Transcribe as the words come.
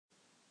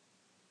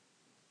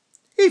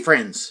Hey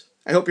friends,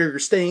 I hope you're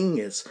staying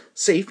as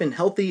safe and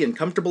healthy and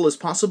comfortable as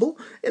possible,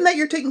 and that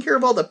you're taking care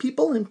of all the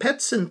people and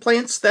pets and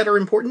plants that are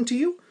important to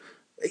you.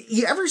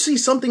 You ever see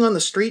something on the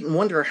street and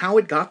wonder how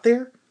it got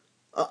there?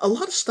 A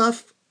lot of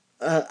stuff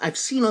I've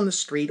seen on the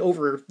street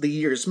over the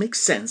years makes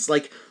sense,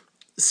 like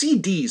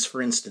CDs, for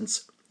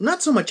instance.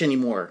 Not so much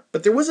anymore,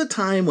 but there was a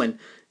time when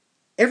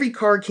every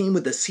car came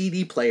with a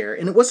CD player,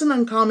 and it wasn't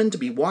uncommon to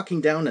be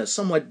walking down a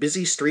somewhat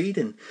busy street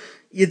and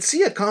you'd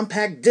see a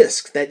compact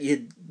disc that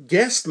you'd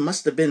guessed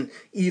must have been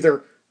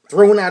either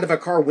thrown out of a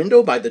car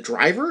window by the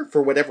driver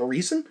for whatever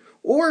reason,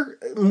 or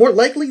more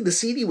likely the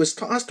CD was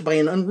tossed by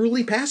an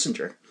unruly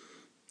passenger.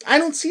 I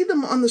don't see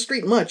them on the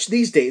street much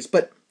these days,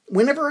 but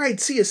whenever I'd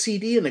see a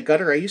CD in a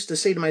gutter, I used to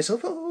say to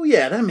myself, oh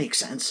yeah, that makes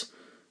sense.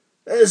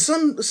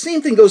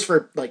 Same thing goes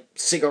for like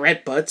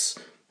cigarette butts,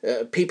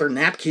 paper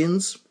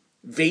napkins,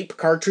 vape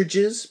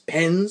cartridges,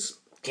 pens,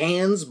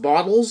 cans,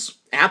 bottles,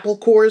 apple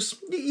cores.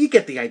 You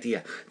get the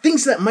idea.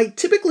 Things that might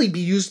typically be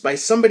used by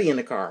somebody in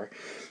a car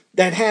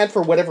that had,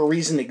 for whatever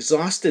reason,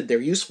 exhausted their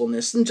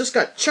usefulness and just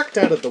got chucked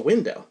out of the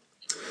window.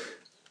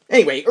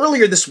 Anyway,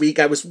 earlier this week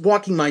I was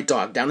walking my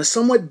dog down a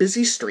somewhat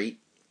busy street,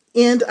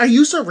 and I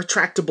use a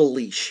retractable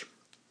leash.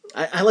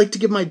 I like to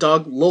give my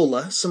dog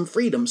Lola some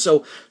freedom,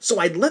 so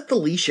I'd let the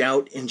leash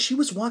out, and she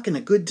was walking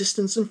a good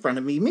distance in front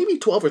of me, maybe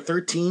 12 or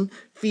 13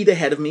 feet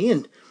ahead of me,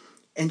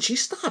 and she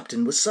stopped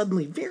and was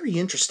suddenly very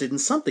interested in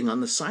something on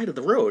the side of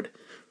the road.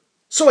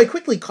 So I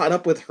quickly caught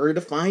up with her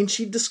to find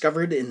she'd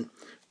discovered an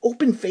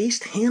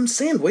open-faced ham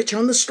sandwich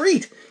on the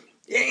street.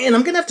 And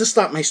I'm going to have to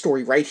stop my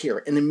story right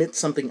here and admit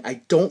something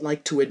I don't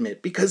like to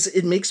admit because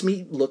it makes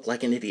me look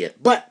like an idiot.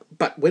 But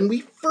when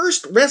we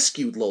first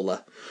rescued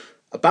Lola,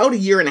 about a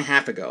year and a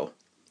half ago,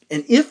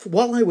 and if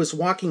while I was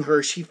walking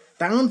her she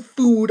found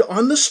food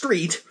on the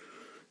street,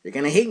 you're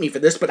going to hate me for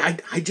this, but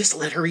I just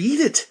let her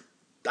eat it.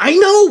 I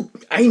know.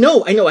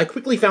 I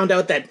quickly found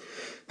out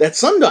that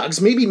some dogs,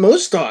 maybe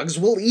most dogs,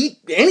 will eat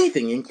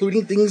anything,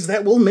 including things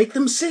that will make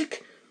them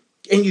sick.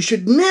 And you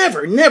should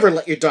never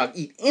let your dog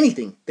eat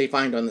anything they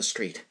find on the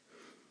street.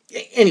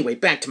 Anyway,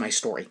 back to my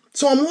story.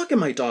 So I'm walking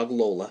my dog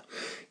Lola,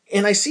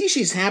 and I see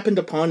she's happened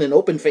upon an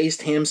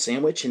open-faced ham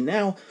sandwich, and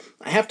now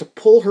I have to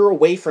pull her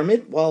away from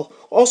it while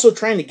also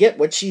trying to get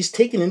what she's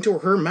taken into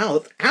her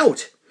mouth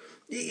out.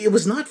 It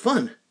was not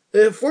fun.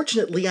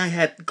 Fortunately, I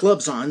had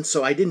gloves on,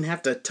 so I didn't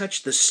have to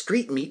touch the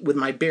street meat with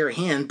my bare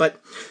hand,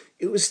 but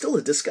it was still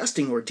a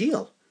disgusting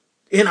ordeal.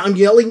 And I'm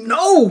yelling,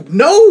 no,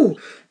 no!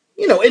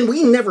 And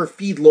we never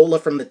feed Lola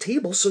from the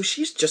table, so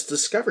she's just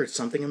discovered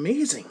something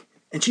amazing.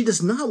 And she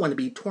does not want to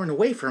be torn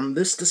away from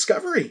this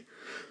discovery.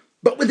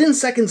 But within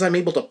seconds, I'm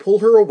able to pull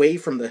her away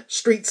from the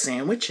street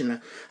sandwich,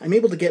 and I'm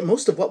able to get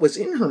most of what was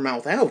in her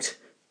mouth out.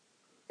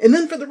 And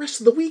then for the rest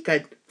of the week,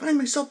 I'd find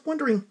myself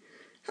wondering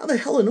how the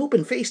hell an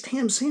open-faced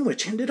ham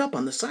sandwich ended up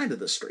on the side of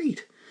the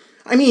street.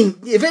 I mean,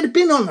 if it had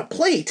been on the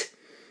plate,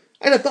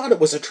 I'd have thought it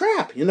was a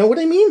trap, you know what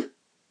I mean?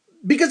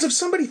 Because if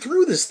somebody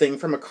threw this thing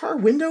from a car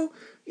window,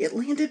 it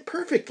landed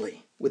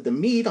perfectly, with the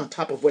meat on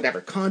top of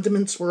whatever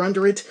condiments were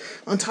under it,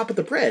 on top of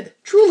the bread.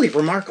 Truly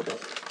remarkable.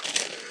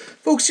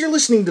 Folks, you're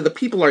listening to the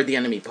People Are the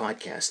Enemy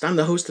podcast. I'm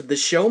the host of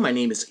this show. My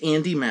name is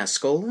Andy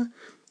Mascola.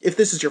 If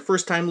this is your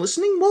first time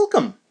listening,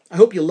 welcome. I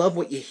hope you love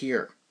what you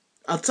hear.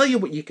 I'll tell you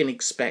what you can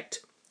expect.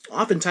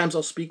 Oftentimes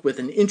I'll speak with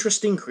an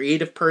interesting,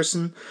 creative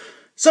person.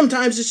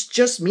 Sometimes it's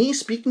just me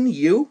speaking to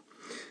you.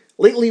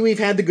 Lately we've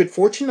had the good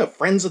fortune of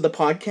friends of the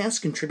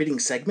podcast contributing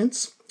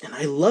segments, and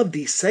I love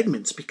these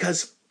segments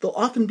because they'll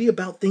often be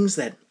about things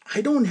that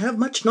I don't have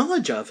much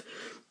knowledge of.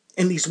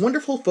 And these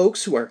wonderful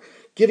folks who are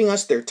giving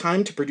us their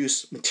time to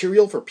produce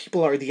material for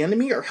People Are the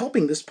Enemy are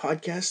helping this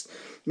podcast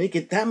make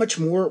it that much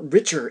more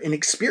richer in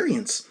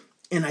experience,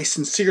 and I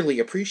sincerely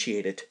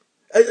appreciate it.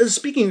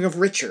 Speaking of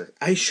richer,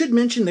 I should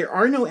mention there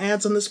are no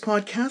ads on this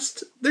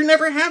podcast. There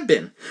never have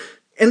been.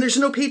 And there's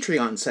no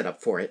Patreon set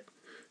up for it.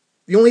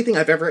 The only thing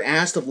I've ever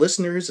asked of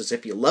listeners is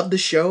if you love the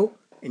show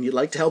and you'd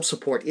like to help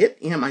support it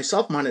and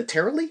myself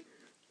monetarily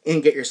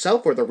and get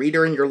yourself or the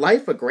reader in your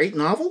life a great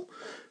novel,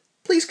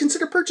 please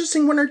consider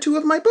purchasing one or two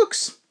of my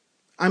books.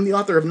 I'm the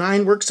author of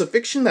 9 works of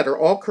fiction that are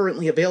all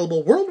currently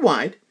available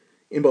worldwide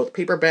in both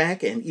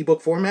paperback and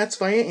ebook formats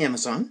via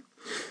Amazon.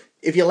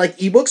 If you like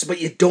ebooks but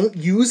you don't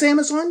use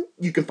Amazon,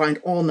 you can find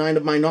all 9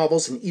 of my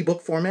novels in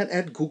ebook format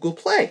at Google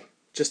Play.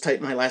 Just type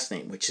my last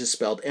name, which is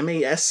spelled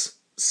Mascola.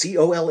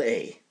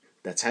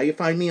 That's how you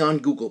find me on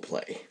Google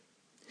Play.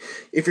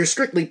 If you're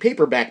strictly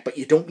paperback but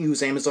you don't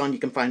use Amazon, you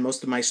can find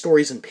most of my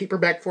stories in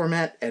paperback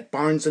format at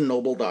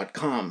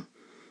barnesandnoble.com.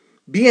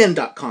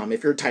 bn.com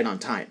if you're tight on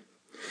time.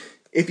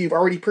 If you've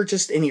already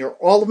purchased any or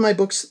all of my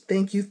books,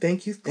 thank you.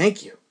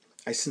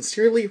 I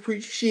sincerely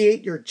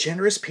appreciate your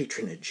generous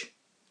patronage.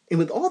 And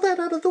with all that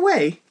out of the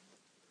way,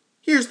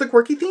 here's the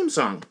quirky theme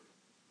song.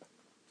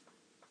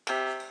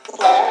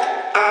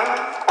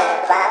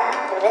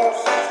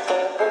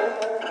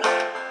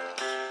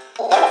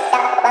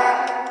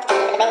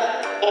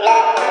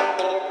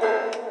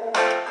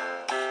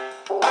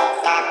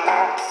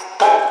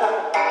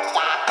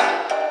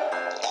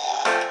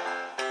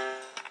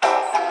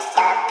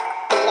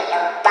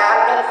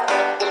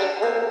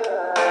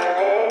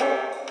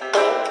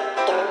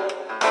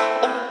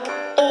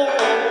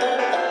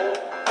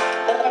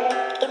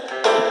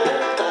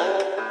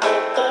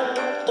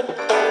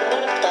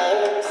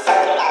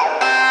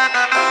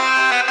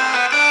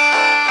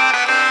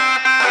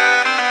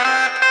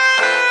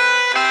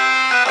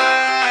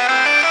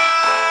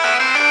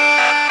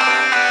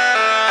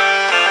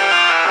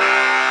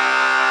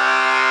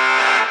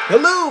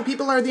 Hello,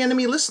 People Are the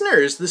Enemy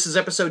listeners. This is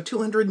episode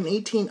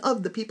 218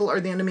 of the People Are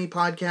the Enemy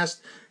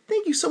podcast.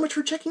 Thank you so much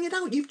for checking it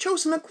out. You've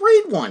chosen a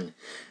great one.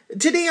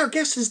 Today, our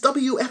guest is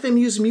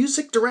WFMU's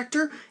music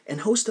director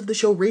and host of the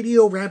show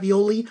Radio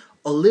Ravioli,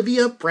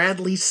 Olivia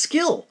Bradley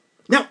Skill.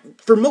 Now,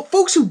 for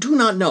folks who do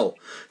not know,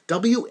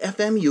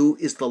 WFMU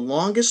is the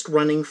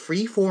longest-running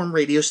free-form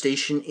radio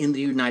station in the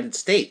United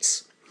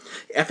States.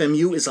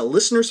 FMU is a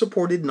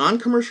listener-supported,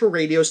 non-commercial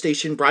radio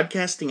station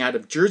broadcasting out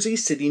of Jersey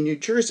City, New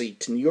Jersey,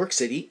 to New York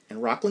City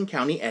and Rockland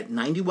County at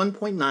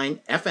 91.9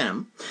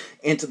 FM,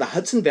 and to the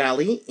Hudson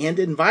Valley and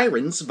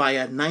environs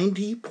via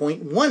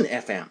 90.1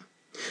 FM.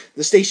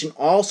 The station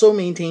also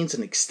maintains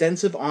an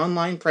extensive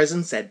online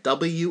presence at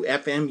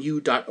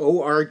wfmu.org,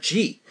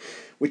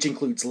 which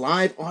includes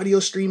live audio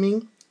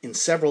streaming in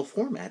several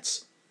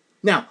formats.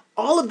 Now,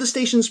 all of the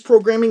station's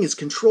programming is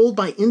controlled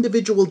by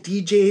individual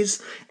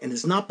DJs and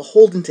is not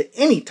beholden to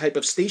any type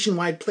of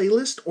station-wide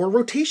playlist or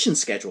rotation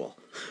schedule.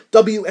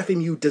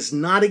 WFMU does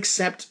not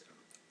accept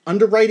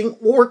underwriting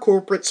or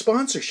corporate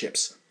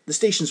sponsorships. The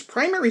station's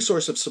primary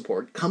source of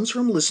support comes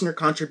from listener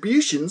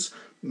contributions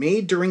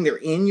made during their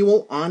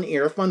annual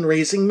on-air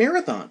fundraising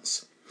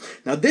marathons.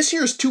 Now, this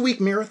year's 2-week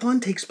marathon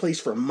takes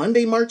place from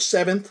Monday, March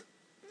 7th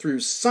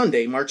through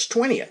Sunday, March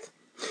 20th.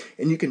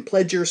 And you can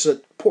pledge your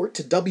support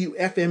to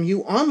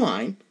WFMU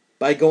online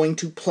by going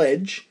to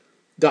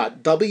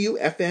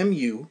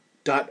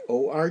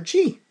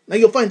pledge.wfmu.org. Now,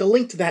 you'll find a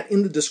link to that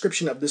in the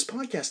description of this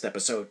podcast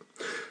episode.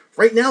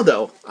 Right now,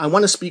 though, I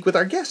want to speak with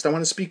our guest. I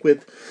want to speak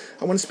with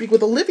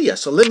Olivia.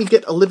 So let me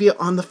get Olivia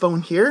on the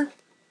phone here.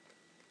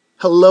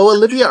 Hello,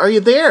 Olivia. Are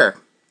you there?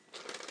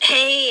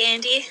 Hey,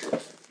 Andy.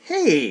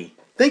 Hey.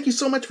 Thank you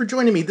so much for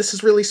joining me. This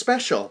is really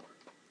special.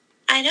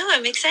 I know,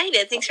 I'm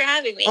excited. Thanks for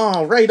having me.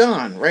 Oh, right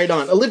on.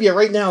 Olivia,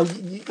 right now,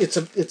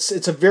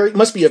 it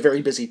must be a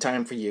very busy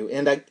time for you,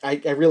 and I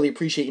really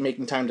appreciate you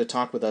making time to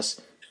talk with us.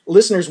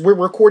 Listeners, we're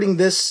recording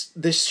this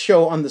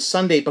show on the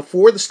Sunday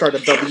before the start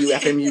of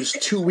WFMU's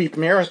 2-week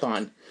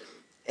marathon,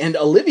 and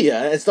Olivia,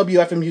 as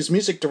WFMU's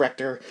music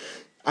director,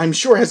 I'm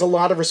sure has a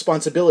lot of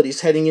responsibilities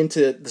heading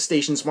into the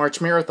station's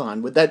March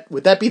Marathon. Would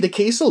that be the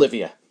case,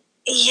 Olivia?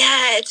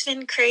 Yeah, it's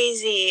been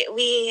crazy.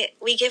 We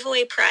give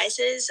away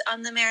prizes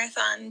on the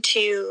marathon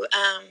to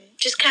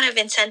just kind of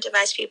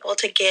incentivize people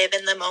to give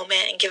in the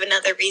moment and give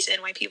another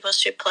reason why people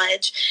should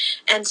pledge.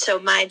 And so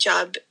my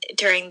job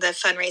during the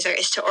fundraiser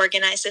is to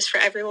organize this for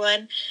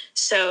everyone.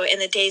 So in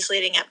the days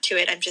leading up to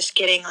it, I'm just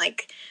getting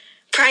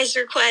prize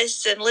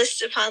requests and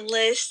list upon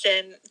list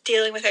and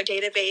dealing with our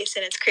database,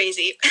 and it's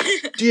crazy.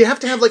 Do you have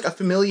to have a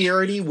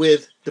familiarity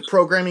with the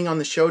programming on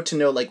the show to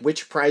know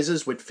which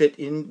prizes would fit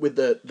in with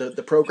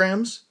the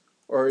programs?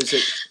 Or is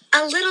it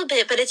a little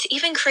bit, but it's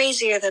even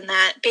crazier than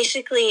that.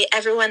 Basically,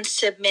 everyone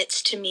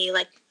submits to me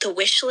the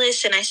wish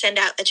list, and I send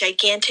out a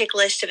gigantic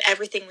list of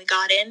everything we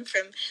got in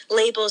from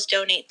labels.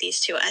 Donate these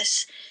to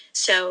us.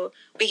 So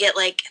we get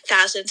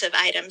thousands of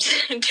items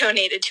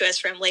donated to us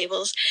from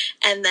labels,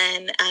 and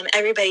then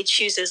everybody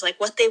chooses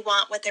what they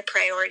want, what their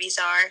priorities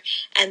are,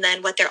 and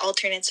then what their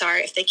alternates are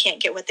if they can't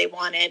get what they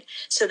wanted.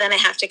 So then I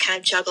have to kind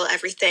of juggle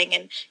everything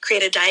and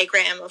create a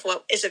diagram of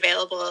what is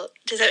available.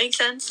 Does that make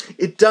sense?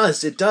 It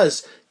does.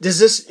 Is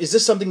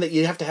this something that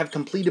you have to have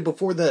completed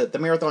before the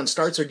marathon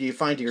starts, or do you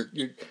find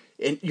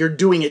you're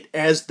doing it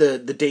as the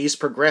days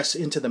progress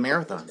into the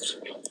marathon?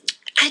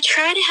 I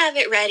try to have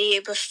it ready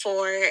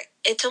before.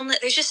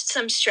 There's just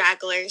some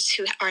stragglers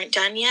who aren't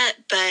done yet,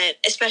 but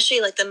especially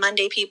the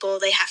Monday people,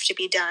 they have to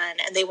be done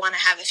and they want to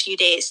have a few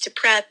days to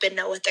prep and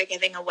know what they're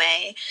giving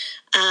away.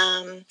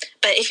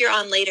 But if you're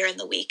on later in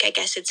the week, I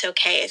guess it's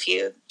okay if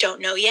you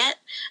don't know yet.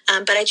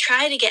 But I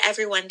try to get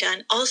everyone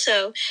done.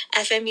 Also,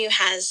 FMU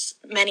has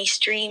many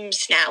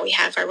streams now. We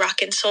have our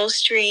Rock and Soul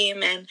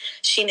stream and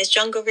Sheena's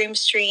Jungle Room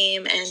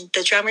stream and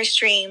the drummer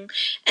stream.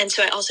 And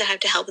so I also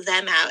have to help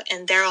them out,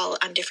 and they're all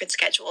on different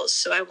schedules.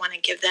 So I want to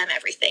give them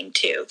everything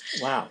too.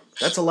 Wow,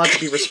 that's a lot to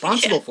be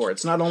responsible for.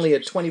 It's not only a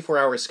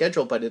 24-hour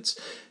schedule, but it's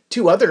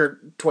three other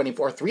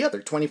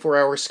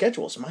 24-hour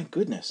schedules. My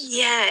goodness.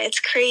 Yeah, it's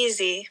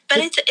crazy. But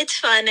it's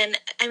fun, and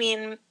I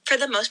mean, for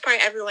the most part,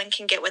 everyone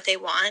can get what they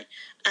want.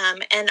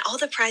 And all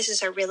the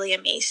prizes are really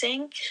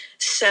amazing.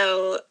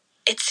 So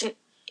it's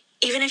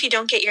even if you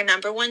don't get your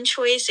number one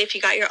choice, if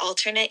you got your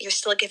alternate, you're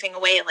still giving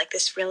away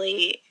this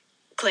really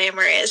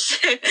glamorous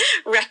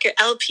record,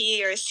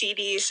 LP or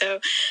CD. So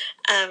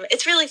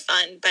it's really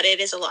fun, but it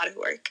is a lot of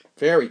work.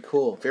 Very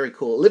cool.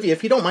 Olivia,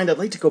 if you don't mind, I'd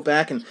like to go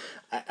back, and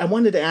I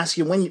wanted to ask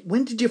you,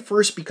 when did you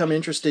first become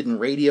interested in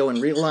radio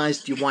and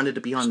realized you wanted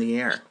to be on the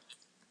air?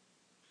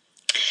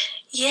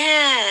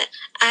 Yeah,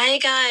 I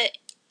got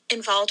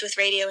involved with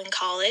radio in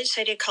college.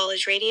 So I did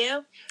college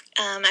radio.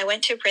 I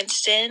went to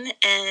Princeton,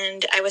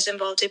 and I was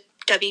involved with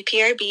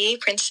WPRB,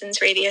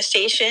 Princeton's radio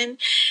station.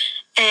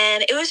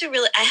 And it was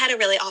I had a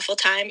really awful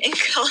time in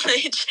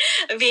college.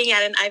 Being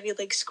at an Ivy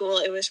League school,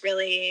 it was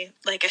really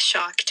like a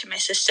shock to my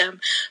system.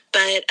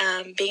 But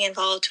being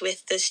involved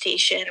with the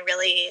station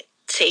really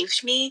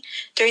saved me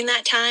during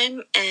that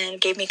time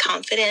and gave me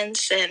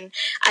confidence. And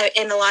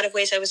in a lot of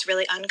ways, I was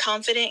really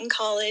unconfident in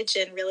college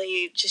and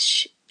really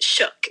just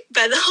shook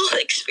by the whole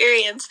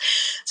experience.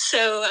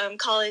 So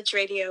college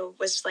radio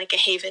was like a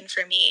haven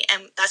for me.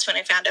 And that's when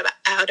I found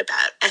out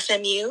about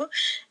FMU.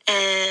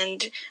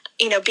 And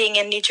being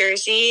in New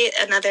Jersey,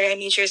 another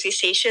New Jersey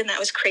station that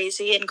was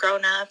crazy and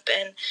grown up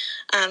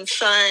and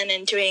fun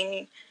and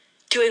doing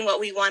what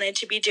we wanted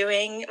to be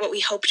doing, what we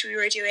hoped we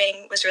were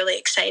doing, was really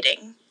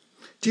exciting.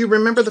 Do you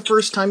remember the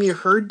first time you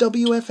heard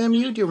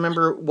WFMU? Do you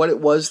remember what it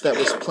was that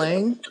was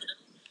playing?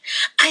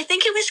 I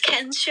think it was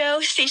Ken's show,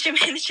 station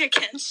manager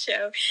Ken's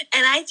show,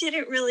 and I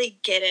didn't really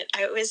get it.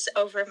 I was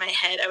over my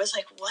head. I was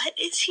like, what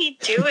is he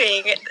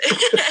doing?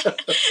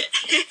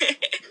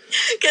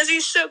 Because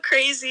he's so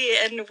crazy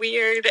and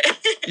weird.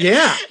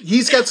 Yeah,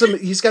 he's got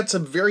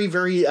some very,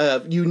 very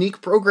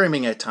unique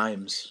programming at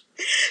times.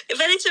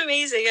 But it's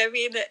amazing. I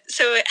mean,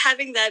 so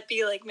having that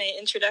be like my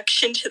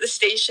introduction to the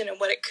station and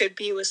what it could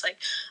be was like,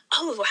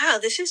 oh, wow,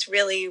 this is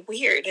really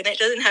weird. And it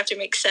doesn't have to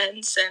make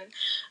sense.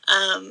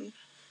 And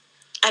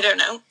I don't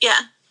know. Yeah.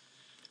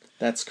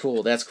 That's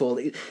cool. That's cool.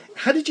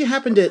 How did you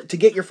happen to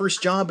get your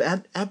first job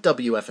at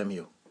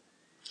WFMU?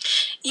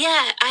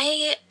 Yeah,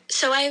 I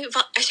started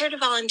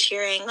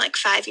volunteering like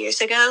 5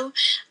 years ago.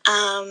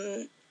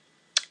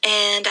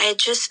 And I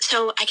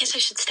guess I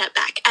should step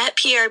back. At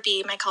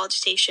PRB, my college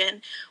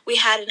station, we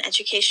had an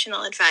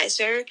educational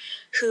advisor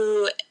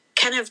who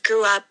kind of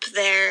grew up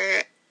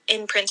there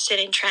in Princeton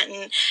and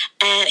Trenton,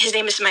 and his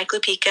name is Mike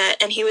Lupica,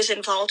 and he was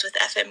involved with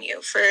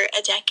FMU for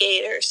a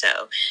decade or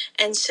so.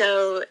 And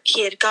so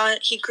he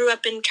grew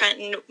up in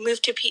Trenton,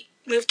 moved to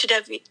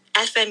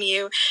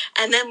FMU,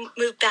 and then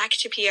moved back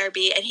to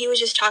PRB, and he would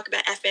just talk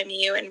about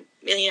FMU and,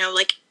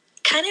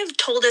 kind of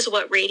told us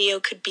what radio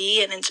could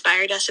be and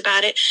inspired us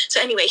about it.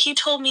 So anyway, he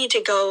told me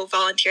to go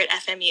volunteer at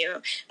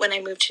FMU when I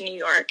moved to New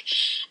York.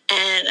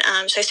 And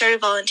so I started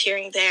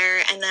volunteering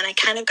there, and then I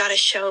kind of got a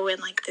show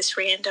in like this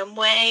random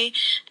way.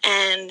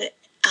 And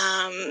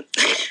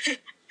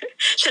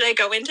should I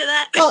go into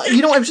that? Well,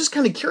 I was just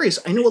kind of curious.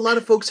 I know a lot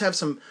of folks have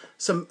some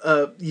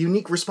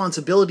unique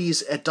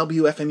responsibilities at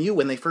WFMU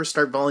when they first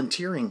start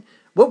volunteering.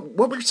 What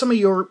were some of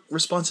your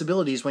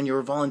responsibilities when you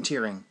were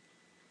volunteering?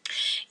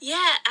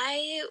 Yeah,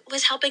 I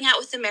was helping out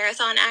with the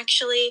marathon,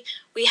 actually.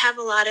 We have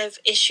a lot of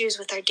issues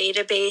with our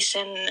database,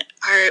 and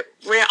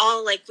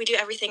we do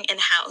everything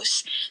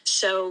in-house.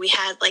 So we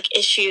had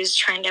issues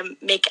trying to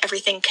make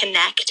everything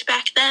connect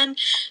back then.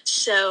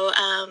 So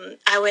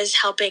I was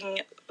helping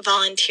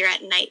volunteer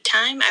at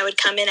nighttime. I would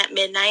come in at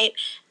midnight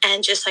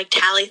and just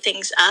tally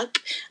things up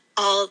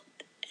all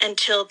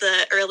until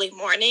the early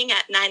morning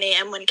at 9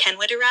 a.m. when Ken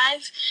would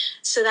arrive.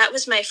 So that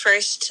was my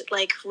first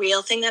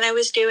real thing that I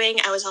was doing.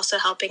 I was also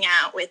helping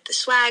out with the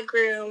swag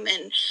room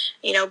and,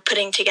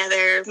 putting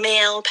together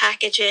mail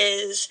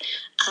packages.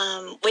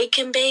 Wake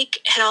and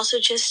Bake had also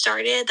just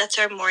started. That's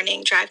our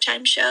morning drive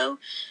time show.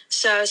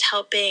 So I was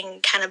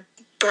helping kind of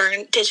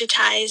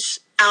digitize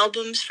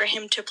albums for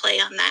him to play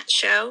on that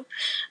show.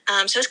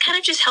 So I was kind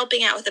of just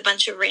helping out with a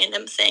bunch of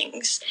random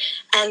things.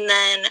 And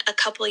then a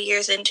couple of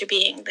years into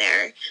being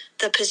there,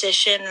 the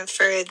position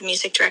for the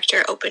music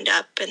director opened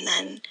up, and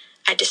then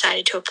I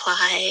decided to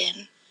apply,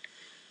 and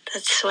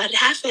that's what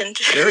happened.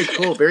 Very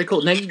cool, very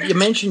cool. Now you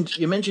mentioned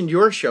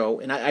your show,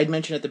 and I'd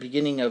mentioned at the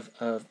beginning of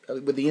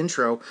with the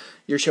intro,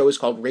 your show is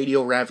called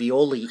Radio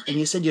Ravioli, and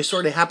you said you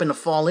sort of happened to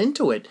fall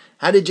into it.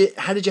 How did you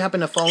happen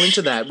to fall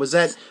into that? Was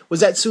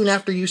that soon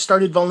after you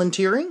started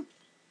volunteering?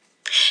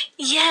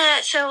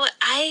 Yeah, so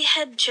I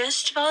had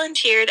just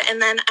volunteered,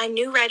 and then I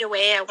knew right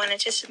away I wanted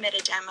to submit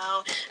a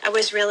demo. I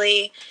was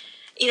really,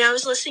 I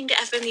was listening to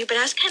FMU, but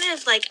I was kind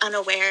of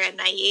unaware and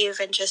naive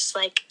and just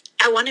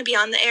I want to be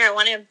on the air. I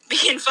want to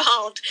be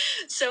involved.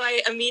 So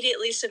I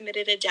immediately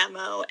submitted a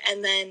demo,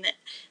 and then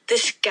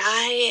this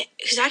guy,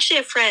 who's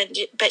actually a friend,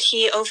 but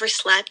he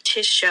overslept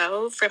his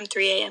show from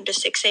 3 a.m. to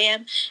 6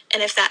 a.m.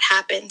 And if that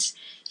happens,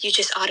 you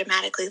just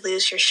automatically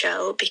lose your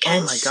show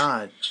because... Oh, my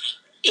God.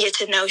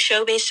 It's a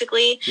no-show,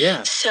 basically.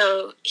 Yeah.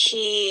 So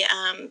he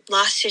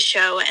lost his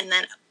show, and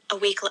then a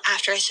week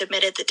after I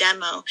submitted the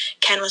demo,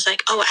 Ken was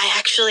like, oh, I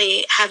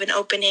actually have an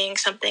opening.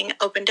 Something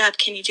opened up.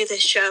 Can you do this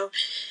show?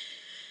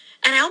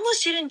 And I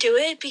almost didn't do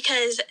it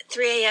because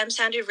 3 a.m.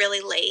 sounded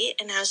really late.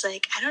 And I was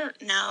like, I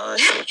don't know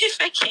if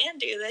I can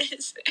do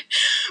this.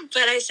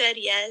 But I said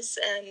yes.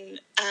 And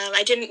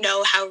I didn't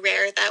know how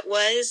rare that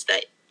was,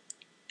 that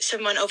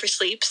someone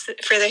oversleeps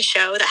for their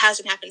show. That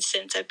hasn't happened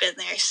since I've been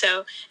there.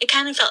 So it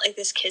kind of felt like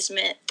this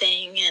kismet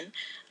thing. And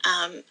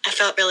I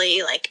felt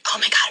really like, oh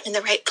my God, I'm in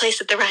the right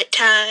place at the right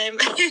time.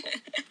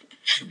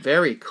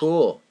 Very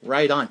cool.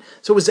 Right on.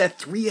 So was that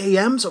 3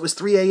 a.m.? So it was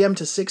 3 a.m.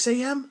 to 6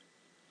 a.m.?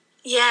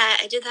 Yeah,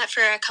 I did that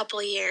for a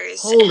couple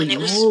years, Holy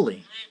and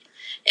moly.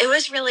 it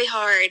was really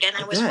hard, and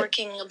I I was bet.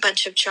 working a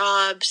bunch of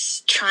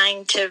jobs,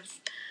 trying to,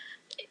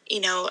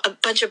 a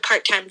bunch of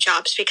part-time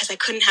jobs because I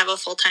couldn't have a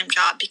full-time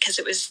job because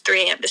it was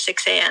 3 a.m. to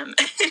 6 a.m.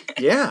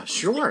 Yeah,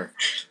 sure.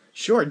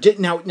 Sure.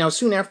 Now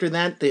soon after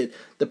that the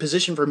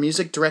position for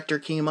music director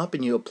came up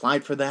and you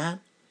applied for that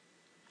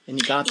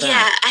and you got that.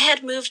 Yeah, I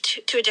had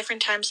moved to a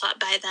different time slot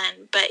by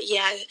then, but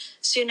yeah,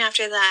 soon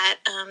after that,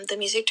 the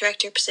music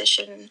director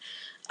position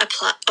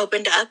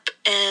opened up,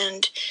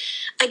 and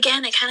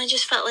again, it kind of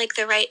just felt like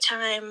the right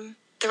time,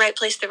 the right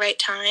place, the right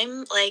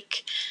time.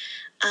 Like,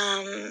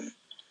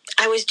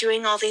 I was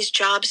doing all these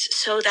jobs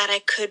so that I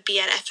could be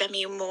at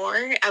FMU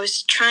more. I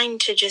was trying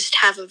to just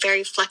have a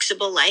very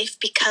flexible life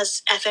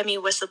because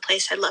FMU was the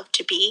place I loved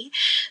to be.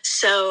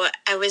 So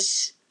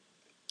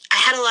I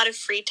had a lot of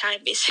free time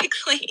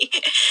basically.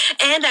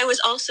 And I was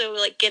also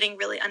like getting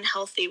really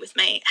unhealthy with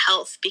my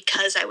health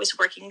because I was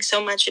working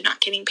so much and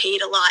not getting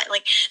paid a lot.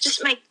 Like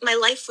just my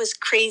life was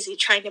crazy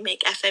trying to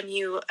make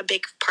FMU a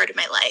big part of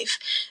my life.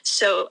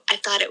 So I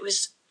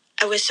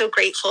was so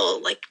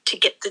grateful like to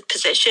get the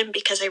position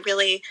because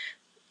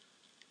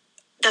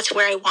that's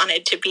where I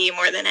wanted to be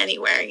more than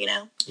anywhere.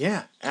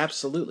 Yeah,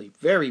 absolutely.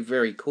 Very,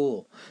 very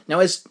cool. Now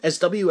as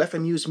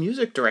WFMU's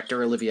music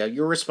director, Olivia,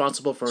 you're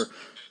responsible for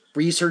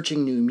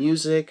researching new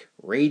music,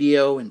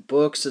 radio, and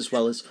books, as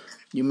well as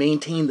you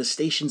maintain the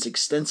station's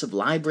extensive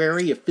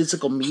library of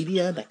physical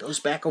media that goes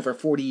back over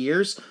 40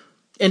 years.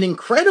 And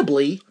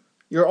incredibly,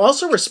 you're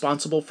also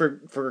responsible for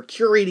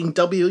curating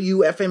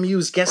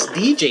WFMU's guest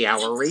DJ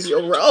hour,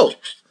 Radio Row.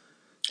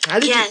 How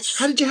Yes.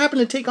 did you happen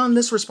to take on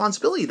this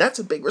responsibility? That's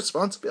a big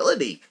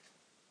responsibility.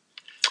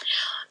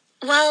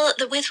 Well,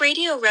 with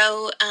Radio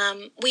Row,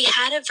 we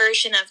had a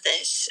version of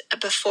this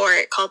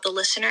before called the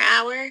Listener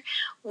Hour,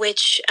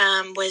 which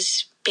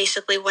was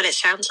basically what it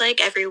sounds like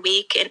every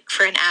week. And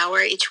for an hour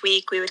each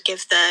week, we would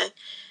give a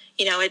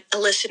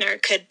listener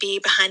could be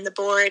behind the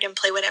board and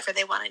play whatever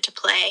they wanted to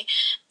play.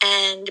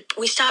 And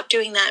we stopped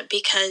doing that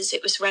because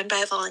it was run by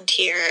a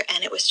volunteer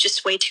and it was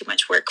just way too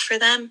much work for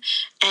them.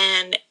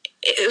 And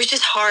it was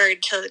just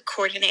hard to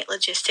coordinate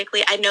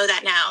logistically. I know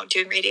that now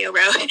doing Radio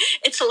Row.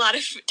 It's a lot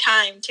of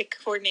time to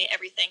coordinate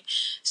everything.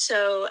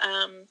 So,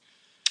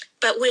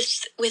 but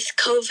with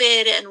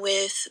COVID and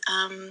with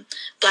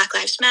Black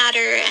Lives Matter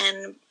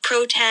and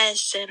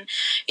protests, and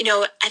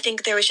I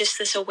think there was just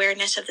this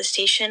awareness of the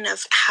station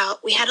of how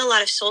we had a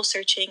lot of soul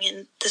searching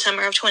in the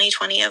summer of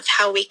 2020 of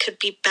how we could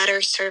be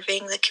better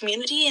serving the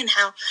community and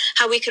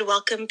how we could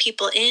welcome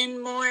people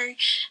in more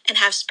and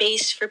have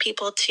space for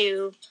people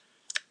to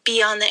be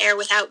on the air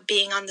without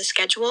being on the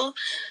schedule.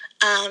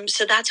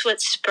 So that's what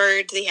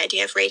spurred the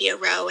idea of Radio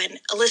Row, and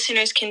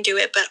listeners can do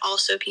it, but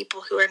also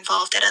people who are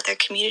involved at other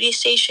community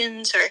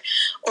stations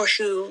or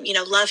who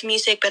love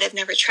music but have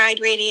never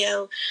tried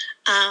radio.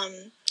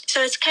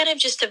 So it's kind of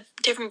just a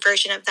different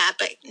version of that,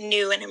 but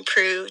new and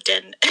improved,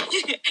 and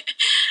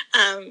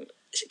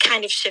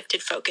kind of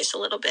shifted focus a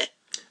little bit.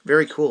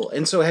 Very cool.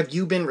 And so, have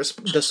you been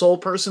the sole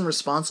person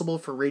responsible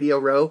for Radio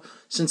Row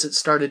since it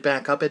started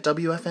back up at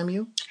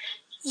WFMU?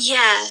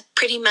 Yeah,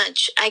 pretty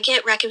much. I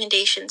get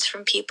recommendations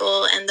from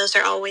people, and those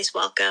are always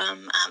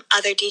welcome.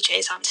 Other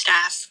DJs on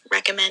staff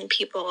recommend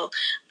people,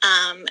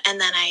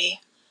 and then I,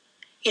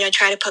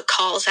 try to put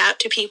calls out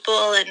to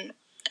people and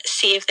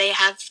see if they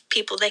have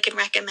people they can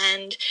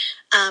recommend.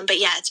 But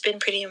yeah, it's been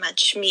pretty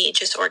much me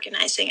just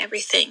organizing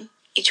everything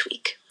each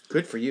week.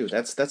 Good for you.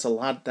 That's a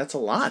lot. That's a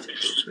lot.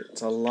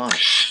 It's a lot.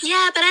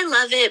 Yeah, but I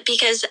love it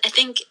because I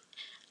think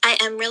I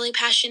am really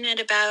passionate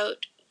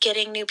about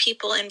getting new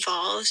people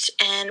involved,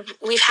 and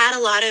we've had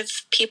a lot of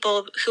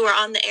people who are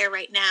on the air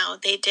right now.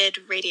 They did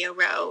Radio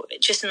Row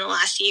just in the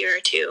last year or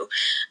two.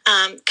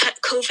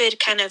 COVID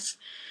kind of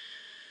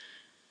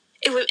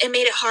it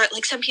made it hard.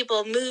 Like some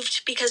people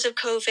moved because of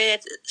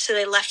COVID, so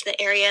they left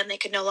the area and they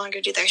could no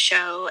longer do their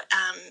show.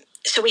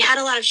 So we had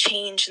a lot of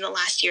change in the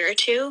last year or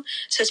two.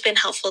 So it's been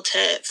helpful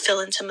to fill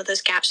in some of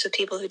those gaps with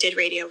people who did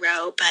Radio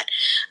Row. But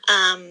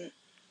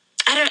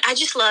I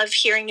just love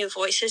hearing new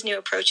voices, new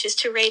approaches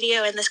to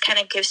radio, and this kind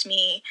of gives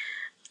me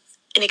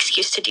an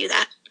excuse to do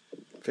that.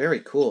 Very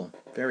cool.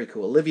 Very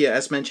cool. Olivia,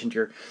 as mentioned,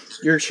 your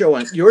show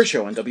on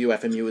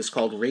WFMU is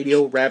called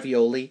Radio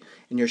Ravioli,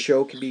 and your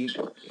show can be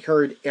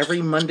heard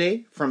every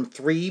Monday from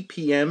 3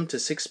 p.m. to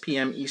 6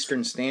 p.m.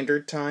 Eastern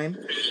Standard Time.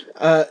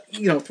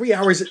 3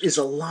 hours is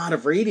a lot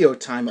of radio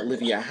time,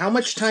 Olivia. How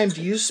much time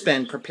do you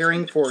spend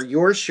preparing for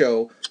your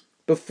show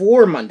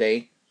before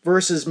Monday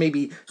versus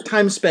maybe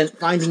time spent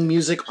finding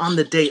music on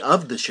the day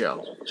of the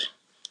show?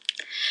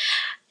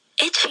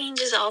 It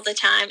changes all the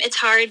time. It's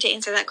hard to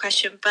answer that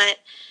question, but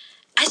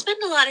I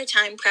spend a lot of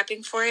time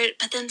prepping for it.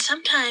 But then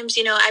sometimes,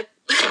 I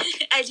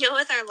I deal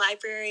with our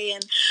library,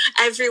 and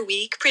every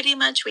week pretty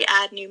much we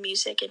add new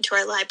music into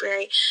our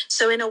library.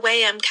 So in a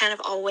way, I'm kind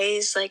of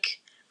always like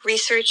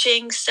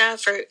researching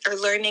stuff or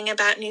learning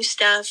about new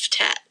stuff,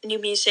 new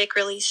music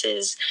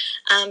releases.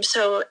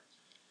 So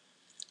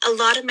a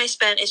lot of my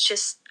spend is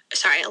just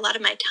a lot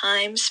of my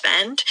time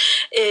spent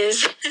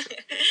is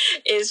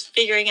is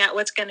figuring out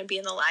what's going to be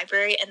in the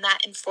library, and that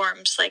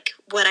informs like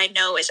what I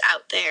know is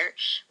out there,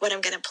 what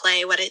I'm going to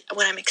play, what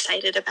I'm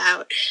excited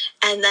about.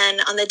 And then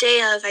on the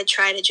day of, I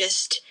try to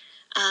just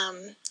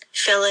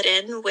fill it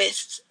in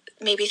with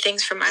maybe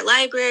things from our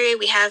library.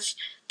 We have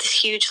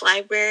this huge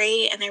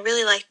library, and I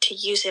really like to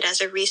use it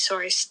as a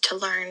resource to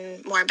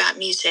learn more about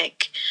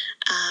music.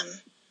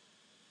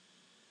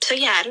 So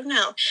yeah, I don't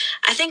know.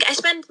 I think I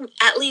spend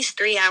at least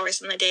 3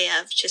 hours on the day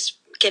of just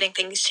getting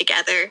things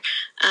together.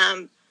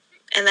 And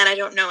then I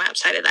don't know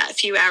outside of that, a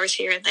few hours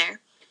here and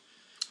there.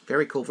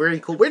 Very cool, very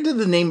cool. Where did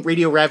the name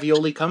Radio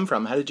Ravioli come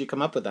from? How did you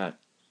come up with that?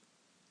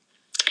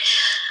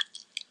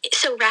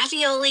 So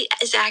ravioli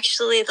is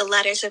actually the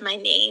letters of my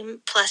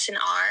name plus an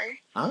R.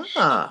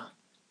 Ah.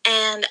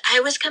 And I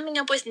was coming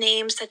up with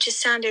names that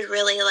just sounded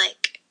really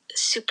like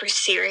super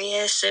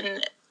serious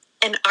and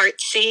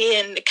artsy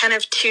and kind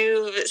of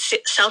too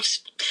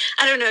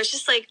I don't know, it's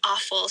just like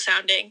awful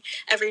sounding,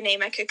 every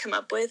name I could come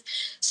up with.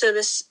 So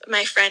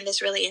my friend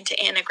is really into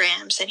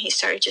anagrams, and he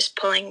started just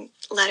pulling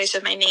letters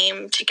of my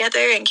name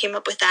together and came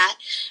up with that.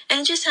 And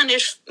it just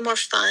sounded more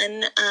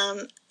fun.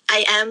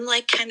 I am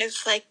like kind of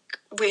like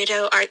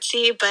weirdo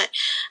artsy, but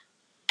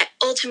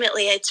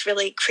ultimately it's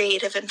really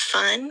creative and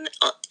fun.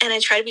 And I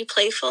try to be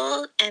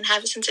playful and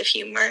have a sense of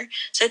humor.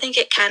 So I think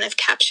it kind of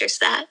captures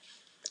that.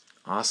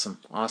 Awesome.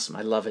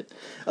 I love it.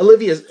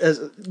 Olivia, as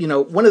you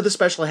know, one of the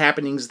special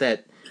happenings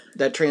that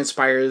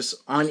transpires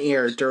on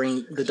air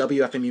during the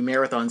WFMU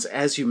marathons,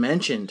 as you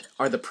mentioned,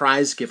 are the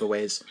prize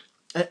giveaways.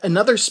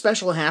 Another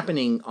special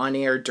happening on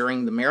air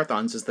during the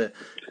marathons is the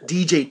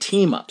DJ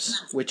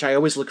team-ups, which I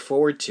always look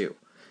forward to.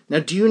 Now,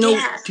 do you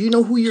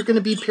know who you're going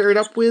to be paired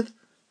up with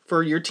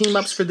for your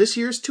team-ups for this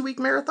year's 2-week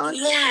marathon?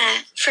 Yeah.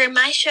 For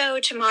my show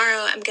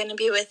tomorrow, I'm going to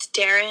be with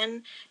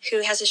Darren,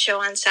 who has a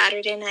show on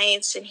Saturday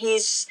nights, and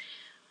he's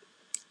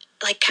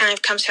like kind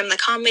of comes from the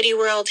comedy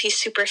world. He's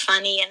super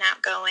funny and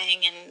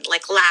outgoing and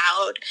like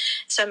loud.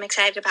 So I'm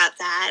excited about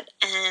that.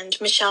 And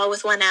Michelle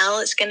with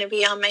 1L is going to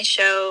be on my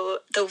show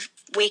the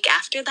week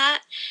after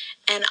that.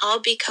 And I'll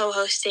be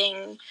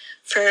co-hosting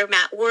for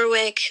Matt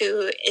Warwick,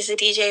 who is a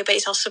DJ, but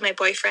he's also my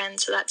boyfriend.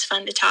 So that's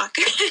fun to talk.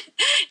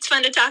 It's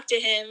fun to talk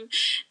to him.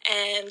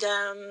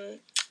 And,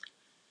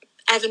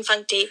 Evan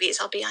Funk Davies,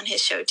 I'll be on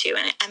his show too,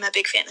 and I'm a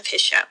big fan of his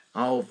show.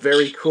 Oh,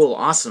 very cool.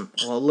 Awesome.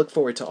 Well, I'll look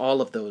forward to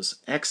all of those.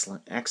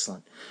 Excellent.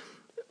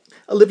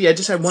 Olivia, I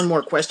just had one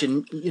more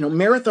question. You know,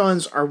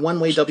 marathons are one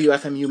way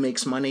WFMU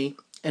makes money,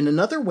 and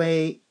another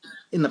way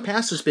in the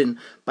past has been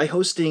by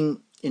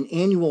hosting an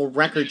annual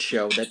record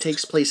show that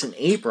takes place in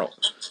April.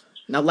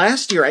 Now,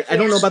 last year, I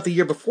don't know about the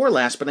year before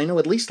last, but I know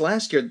at least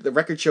last year the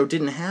record show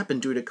didn't happen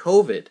due to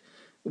COVID.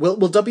 Will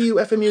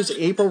WFMU's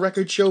April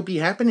record show be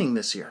happening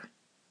this year?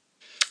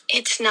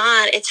 It's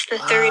not. It's the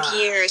third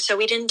year. So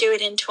we didn't do it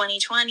in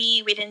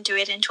 2020. We didn't do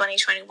it in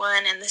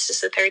 2021. And this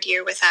is the third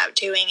year without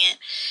doing it.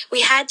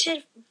 We had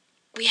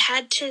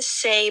to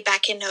say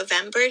back in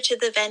November to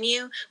the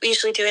venue. We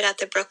usually do it at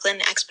the Brooklyn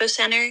Expo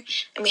Center.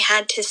 And we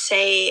had to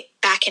say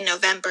back in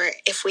November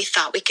if we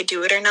thought we could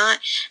do it or not.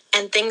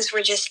 And things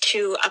were just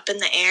too up in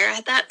the air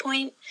at that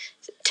point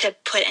to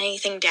put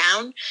anything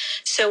down.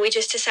 So we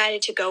just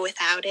decided to go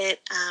without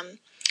it.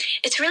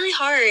 It's really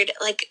hard.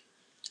 Like,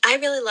 I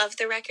really love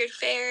the record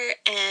fair,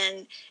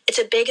 and it's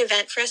a big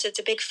event for us. It's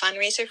a big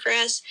fundraiser for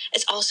us.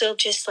 It's also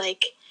just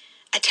like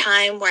a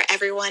time where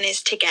everyone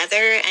is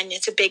together, and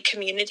it's a big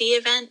community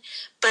event,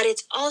 but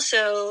it's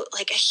also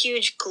like a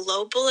huge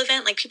global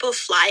event. Like, people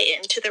fly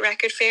into the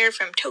record fair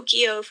from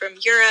Tokyo, from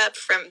Europe,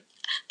 from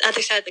the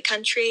other side of the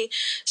country.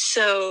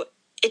 So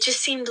it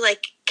just seemed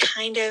like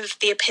kind of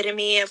the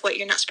epitome of what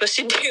you're not supposed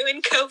to do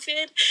in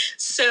COVID.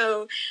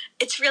 So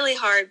it's really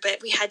hard,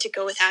 but we had to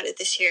go without it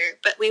this year.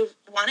 But we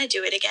want to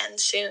do it again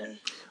soon.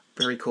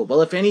 Very cool.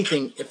 Well, if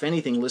anything,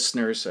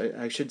 listeners,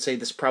 I should say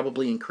this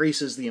probably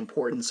increases the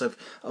importance of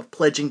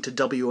pledging to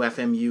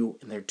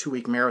WFMU in their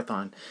 2-week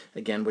marathon,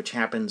 again, which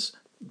happens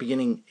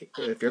beginning,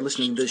 if you're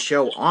listening to this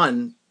show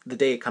on the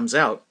day it comes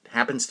out,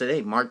 happens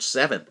today, March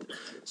 7th.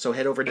 So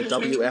head over to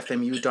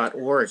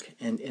WFMU.org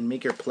and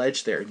make your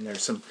pledge there. And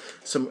there's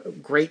some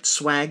great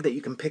swag that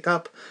you can pick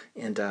up.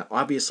 And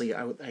obviously,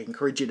 I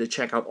encourage you to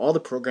check out all the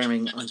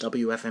programming on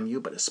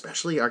WFMU, but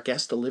especially our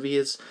guest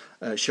Olivia's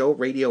show,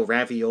 Radio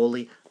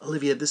Ravioli.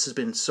 Olivia, this has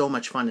been so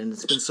much fun, and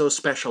it's been so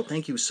special.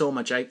 Thank you so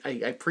much. I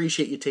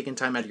appreciate you taking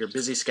time out of your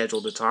busy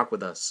schedule to talk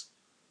with us.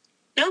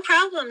 No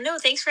problem. No,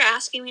 thanks for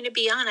asking me to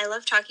be on. I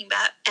love talking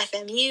about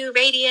FMU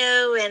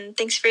radio, and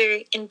thanks for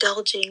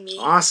indulging me.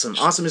 Awesome.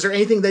 Is there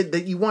anything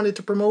that you wanted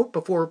to promote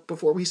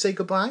before we say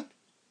goodbye?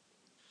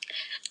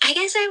 I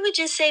guess I would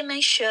just say my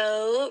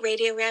show,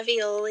 Radio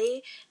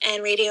Ravioli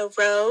and Radio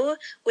Row,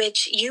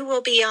 which you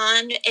will be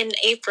on in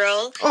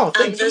April. Oh,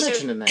 thanks for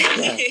mentioning that.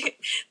 Yeah.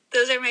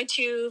 Those are my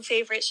 2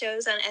 favorite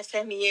shows on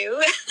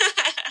FMU.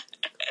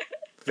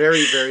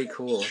 Very, very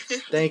cool.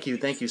 Thank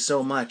you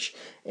so much.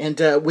 And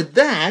with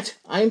that,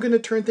 I'm going to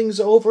turn things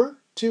over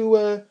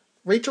to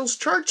Rachel's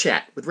Chart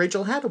Chat with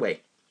Rachel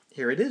Hathaway.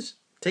 Here it is.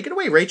 Take it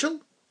away,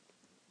 Rachel.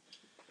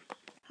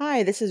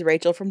 Hi, this is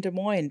Rachel from Des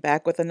Moines,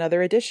 back with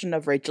another edition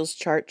of Rachel's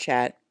Chart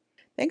Chat.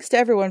 Thanks to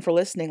everyone for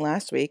listening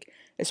last week,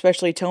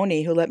 especially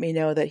Tony, who let me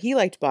know that he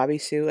liked Bobby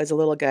Sue as a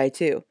little guy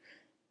too.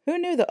 Who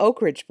knew the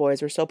Oak Ridge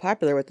Boys were so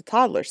popular with the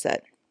toddler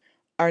set?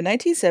 Our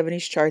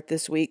 1970s chart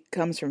this week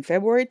comes from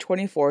February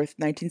 24th,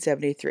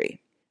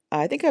 1973.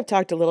 I think I've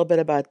talked a little bit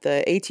about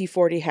the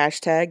AT40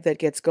 hashtag that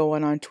gets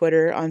going on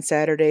Twitter on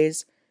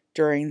Saturdays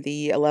during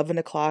the 11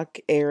 o'clock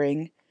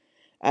airing.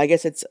 I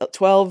guess it's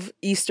 12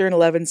 Eastern,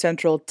 11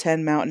 Central,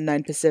 10 Mountain,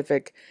 9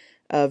 Pacific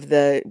of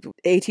the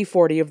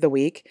AT40 of the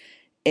week.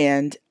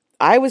 And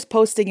I was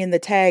posting in the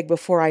tag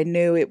before I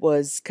knew it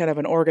was kind of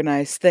an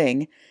organized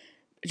thing,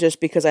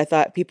 just because I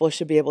thought people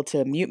should be able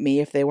to mute me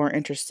if they weren't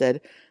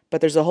interested.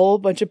 But there's a whole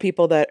bunch of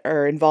people that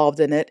are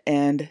involved in it,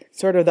 and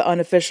sort of the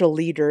unofficial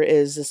leader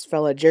is this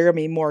fella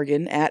Jeremy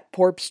Morgan at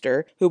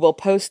Porpster, who will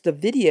post the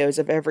videos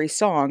of every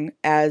song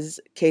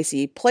as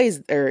Casey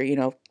plays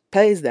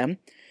plays them.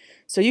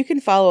 So you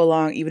can follow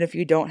along even if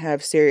you don't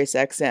have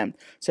SiriusXM.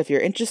 So if you're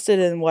interested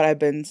in what I've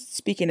been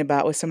speaking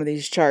about with some of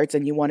these charts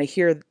and you want to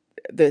hear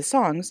the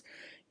songs,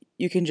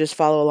 you can just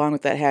follow along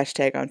with that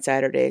hashtag on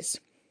Saturdays.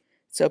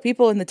 So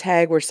people in the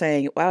tag were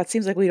saying, wow, it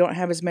seems like we don't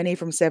have as many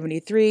from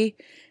 73.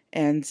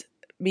 And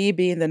me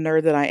being the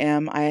nerd that I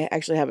am, I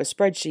actually have a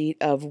spreadsheet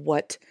of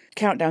what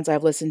countdowns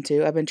I've listened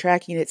to. I've been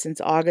tracking it since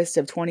August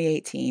of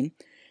 2018.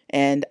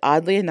 And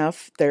oddly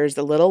enough, there's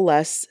a little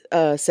less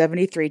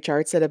 73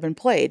 charts that have been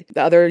played.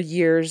 The other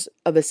years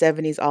of the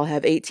 70s all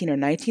have 18 or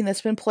 19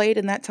 that's been played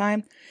in that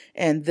time.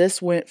 And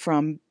this went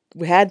from,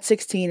 we had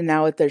 16 and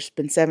now there's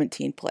been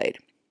 17 played.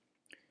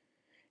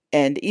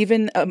 And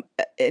even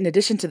in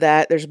addition to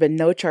that, there's been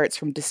no charts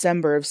from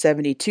December of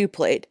 72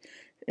 played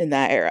in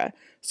that era.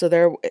 So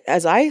there,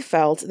 as I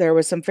felt, there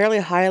was some fairly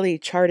highly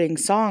charting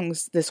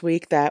songs this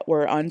week that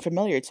were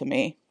unfamiliar to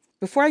me.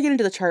 Before I get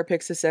into the chart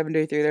picks of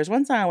 73, there's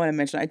one song I want to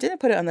mention. I didn't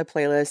put it on the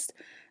playlist.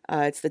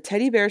 It's the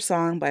Teddy Bear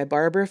Song by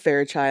Barbara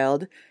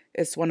Fairchild.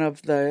 It's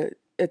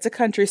it's a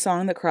country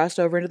song that crossed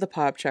over into the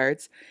pop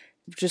charts.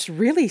 Just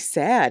really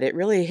sad. It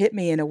really hit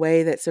me in a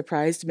way that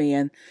surprised me.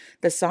 And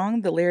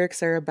the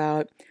lyrics are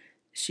about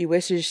she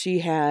wishes she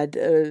had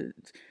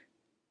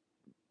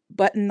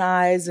button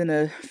eyes and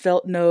a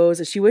felt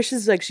nose. She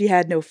wishes like she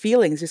had no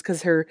feelings just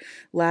because her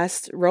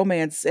last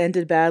romance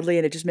ended badly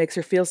and it just makes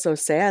her feel so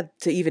sad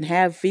to even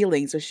have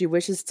feelings. So she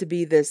wishes to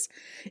be this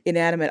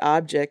inanimate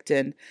object.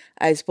 And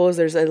I suppose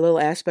there's a little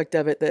aspect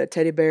of it that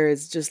teddy bear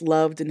is just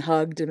loved and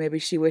hugged and maybe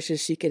she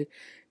wishes she could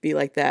be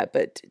like that.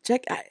 But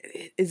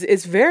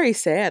it's very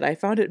sad. I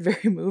found it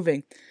very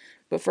moving.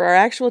 But for our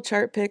actual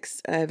chart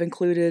picks, I've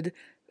included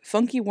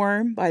Funky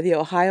Worm by the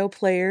Ohio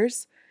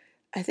Players.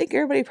 I think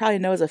everybody probably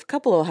knows a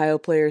couple Ohio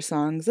Players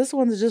songs. This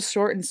one's just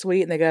short and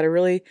sweet, and they got a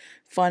really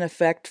fun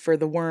effect for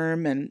the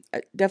worm, and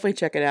definitely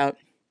check it out.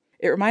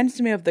 It reminds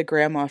me of the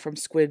grandma from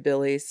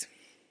Squidbillies.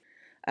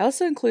 I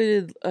also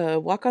included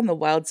Walk on the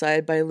Wild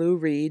Side by Lou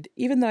Reed,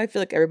 even though I feel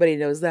like everybody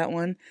knows that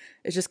one.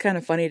 It's just kind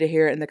of funny to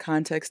hear it in the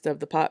context of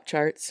the pop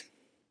charts.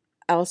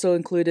 I also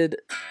included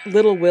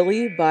Little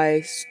Willie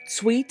by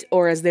Sweet,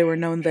 or as they were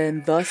known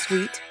then, The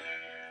Sweet.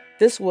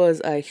 This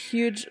was a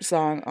huge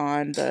song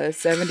on the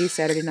 70s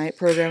Saturday night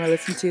program I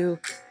listened to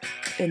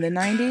in the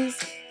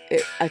 90s.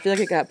 I feel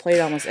like it got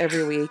played almost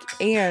every week.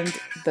 And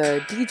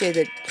the DJ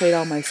that played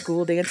all my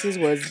school dances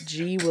was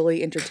G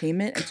Willie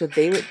Entertainment. And so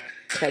that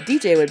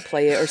DJ would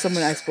play it, or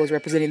someone I suppose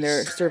representing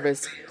their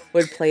service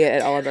would play it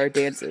at all of our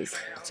dances.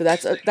 So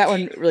that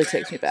one really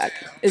takes me back.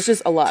 It's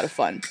just a lot of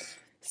fun.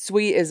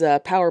 Sweet is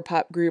a power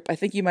pop group. I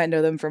think you might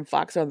know them from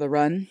Fox on the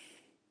Run.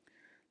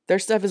 Their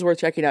stuff is worth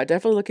checking out.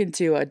 Definitely look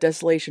into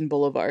Desolation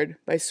Boulevard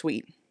by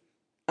Sweet.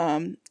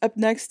 Up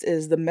next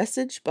is The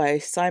Message by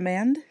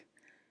Simand.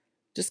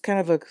 Just kind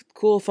of a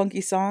cool,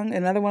 funky song.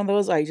 Another one of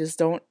those, I just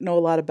don't know a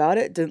lot about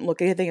it. Didn't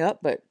look anything up,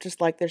 but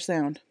just like their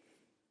sound.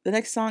 The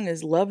next song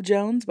is Love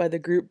Jones by the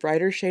group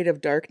Brighter Shade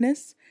of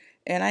Darkness.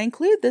 And I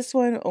include this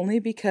one only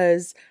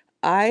because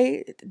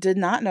I did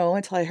not know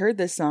until I heard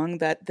this song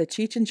that the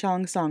Cheech and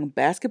Chong song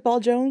Basketball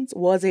Jones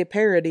was a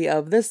parody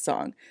of this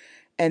song.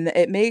 And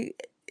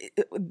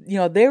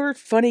they were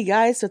funny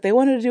guys, so if they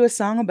wanted to do a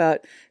song about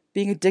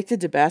being addicted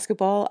to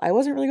basketball, I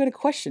wasn't really going to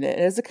question it.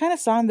 It was the kind of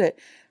song that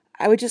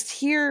I would just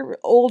hear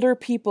older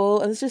people,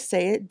 let's just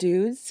say it,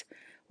 dudes,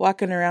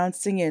 walking around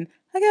singing,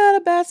 I got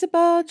a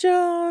basketball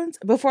Jones.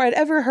 Before I'd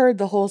ever heard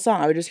the whole song,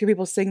 I would just hear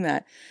people sing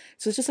that.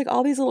 So it's just like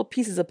all these little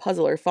pieces of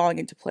puzzle are falling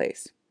into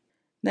place.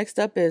 Next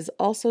up is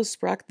Also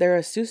Sprach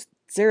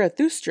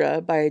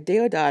Zarathustra by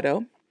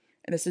Deodato.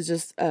 And this is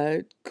just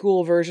a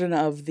cool version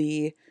of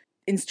the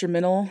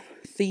instrumental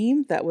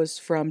theme that was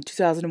from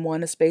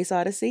 2001 A Space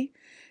Odyssey.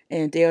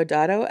 And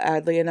Deodato,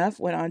 oddly enough,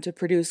 went on to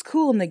produce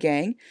Kool and the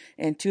Gang,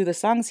 and two of the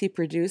songs he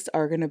produced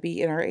are going to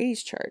be in our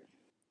 80s chart.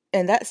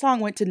 And that song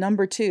went to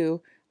number 2,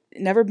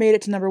 never made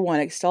it to number 1,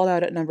 it stalled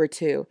out at number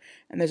 2.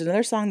 And there's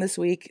another song this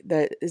week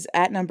that is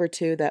at number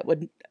 2 that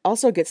would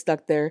also get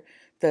stuck there,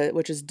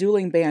 which is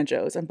Dueling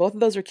Banjos. And both of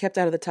those are kept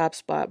out of the top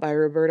spot by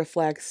Roberta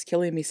Flack's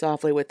Killing Me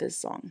Softly with this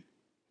song.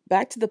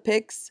 Back to the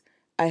picks.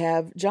 I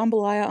have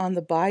Jambalaya on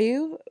the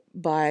Bayou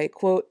by,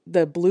 quote,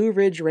 the Blue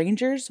Ridge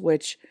Rangers,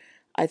 which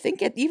I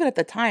think even at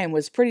the time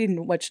was pretty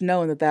much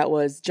known that that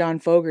was John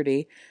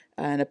Fogerty,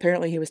 and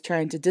apparently he was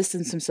trying to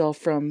distance himself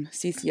from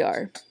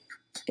CCR.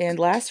 And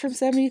last from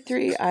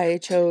 73, I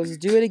chose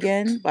Do It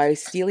Again by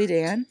Steely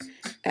Dan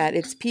at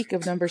its peak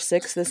of number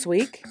 6 this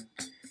week,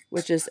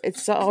 which is,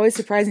 it's always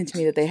surprising to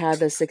me that they had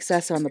this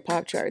success on the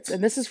pop charts.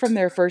 And this is from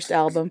their first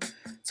album,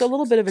 so a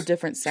little bit of a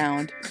different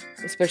sound,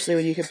 especially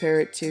when you compare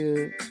it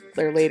to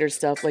their later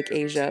stuff like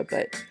Asia,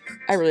 but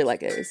I really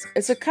like it.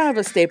 It's a kind of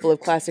a staple of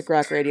classic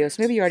rock radio,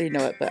 so maybe you already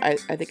know it, but I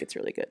think it's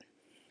really good.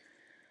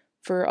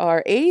 For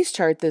our 80s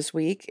chart this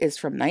week is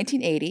from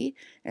 1980,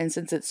 and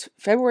since it's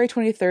February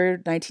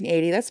 23rd,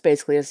 1980, that's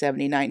basically a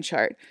 79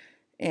 chart.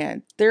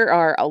 And there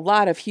are a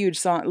lot of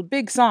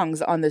big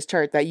songs on this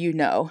chart that you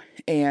know,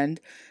 and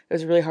it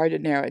was really hard to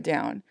narrow it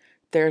down.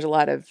 There's a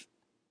lot of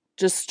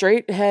just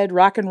straight ahead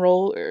rock and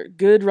roll, or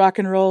good rock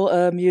and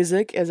roll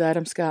music, as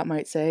Adam Scott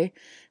might say.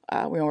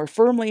 We're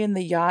firmly in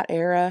the yacht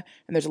era,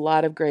 and there's a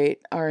lot of great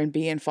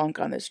R&B and funk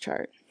on this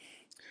chart.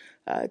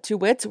 To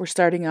wit, we're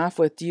starting off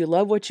with Do You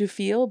Love What You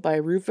Feel by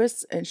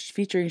Rufus and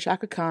featuring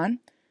Chaka Khan.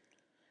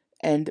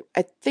 And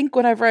I think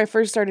whenever I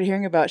first started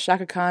hearing about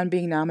Chaka Khan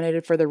being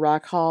nominated for the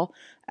Rock Hall,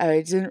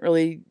 I didn't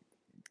really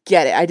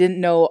get it. I didn't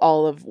know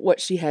all of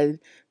what she had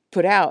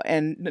put out.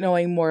 And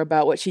knowing more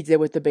about what she did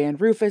with the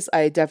band Rufus,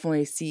 I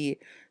definitely see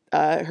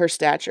her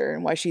stature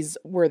and why she's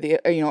worthy,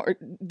 or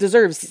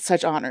deserves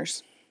such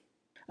honors.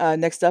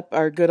 Next up,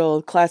 our good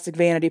old classic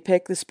vanity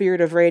pick, The Spirit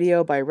of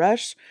Radio by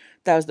Rush.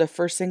 That was the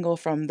first single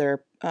from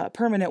their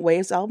Permanent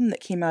Waves album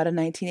that came out in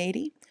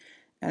 1980.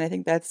 And I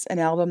think that's an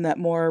album that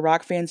more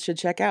rock fans should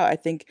check out. I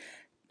think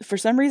for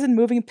some reason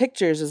Moving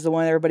Pictures is the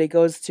one everybody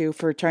goes to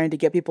for trying to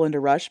get people into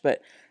Rush,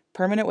 but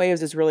Permanent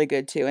Waves is really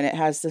good too. And it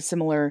has the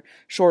similar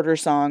shorter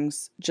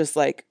songs, just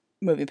like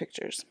Moving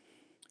Pictures.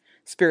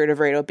 Spirit of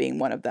Radio being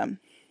one of them.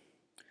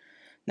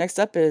 Next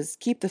up is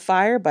Keep the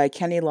Fire by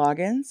Kenny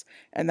Loggins,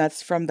 and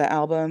that's from the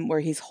album where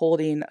he's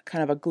holding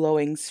kind of a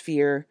glowing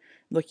sphere,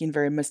 looking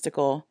very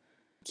mystical.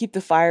 Keep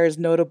the Fire is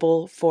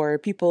notable for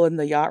people in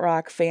the yacht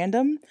rock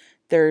fandom.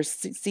 They're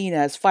seen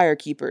as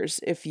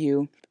firekeepers if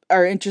you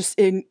are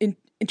interested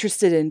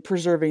in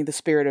preserving the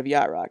spirit of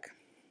yacht rock.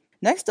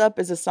 Next up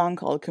is a song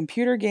called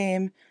Computer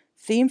Game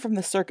Theme from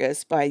the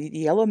Circus by the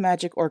Yellow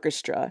Magic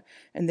Orchestra,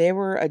 and they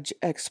were an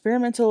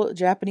experimental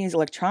Japanese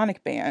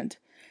electronic band.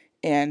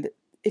 And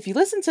if you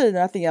listen to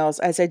nothing else,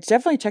 I say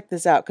definitely check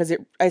this out, because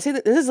I say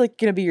that this is like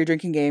going to be your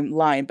drinking game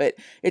line, but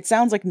it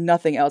sounds like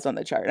nothing else on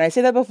the chart. And I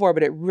say that before,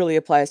 but it really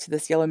applies to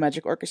this Yellow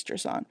Magic Orchestra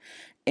song.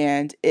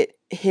 And it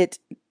hit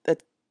the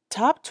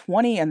top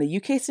 20 on the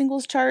UK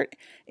singles chart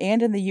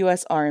and in the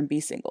US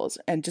R&B singles.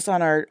 And just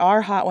on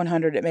our Hot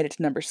 100, it made it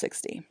to number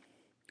 60.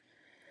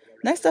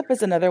 Next up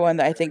is another one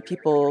that I think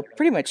people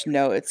pretty much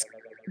know. It's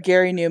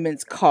Gary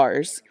Numan's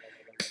Cars.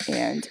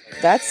 And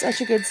that's such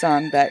a good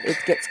song that it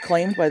gets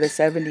claimed by the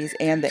 70s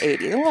and the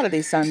 80s. A lot of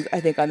these songs, I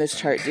think, on this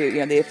chart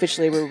do. They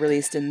officially were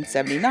released in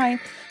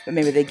 79, but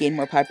maybe they gained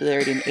more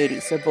popularity in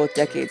 80s. So both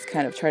decades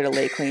kind of try to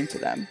lay claim to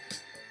them.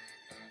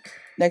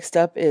 Next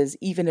up is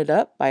Even It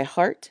Up by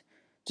Heart.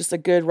 Just a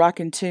good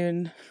rockin'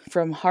 tune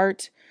from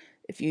Heart.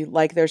 If you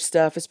like their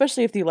stuff,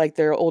 especially if you like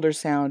their older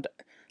sound,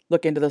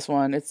 look into this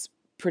one. It's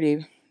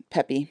pretty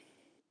peppy.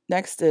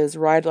 Next is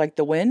Ride Like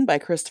the Wind by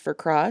Christopher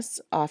Cross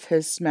off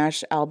his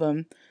smash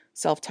album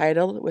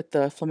self-titled with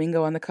the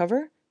flamingo on the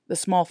cover.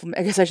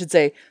 I guess I should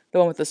say the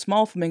one with the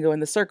small flamingo in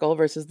the circle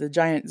versus the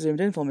giant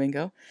zoomed-in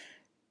flamingo.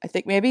 I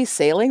think maybe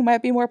Sailing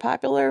might be more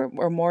popular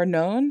or more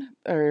known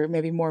or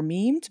maybe more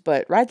memed,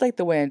 but Ride Like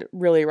the Wind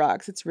really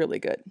rocks. It's really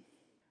good.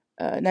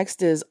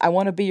 Next is I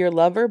Want to Be Your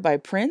Lover by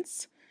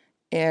Prince.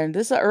 And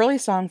this is an early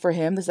song for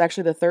him. This is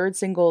actually the third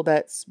single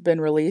that's been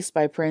released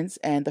by Prince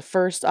and the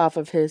first off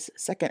of his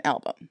second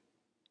album.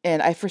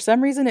 And for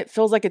some reason, it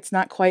feels like it's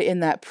not quite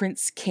in that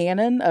Prince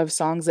canon of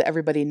songs that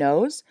everybody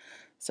knows.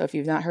 So if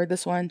you've not heard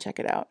this one, check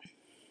it out.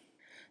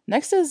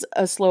 Next is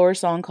a slower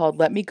song called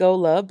Let Me Go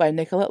Love by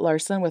Nicolette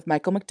Larson with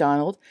Michael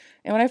McDonald.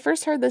 And when I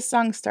first heard this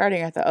song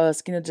starting, I thought, oh,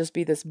 it's going to just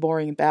be this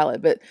boring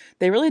ballad. But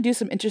they really do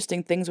some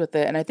interesting things with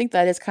it. And I think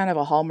that is kind of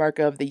a hallmark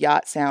of the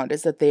yacht sound,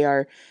 is that they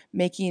are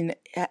making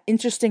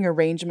interesting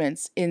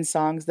arrangements in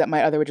songs that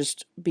might otherwise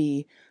just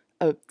be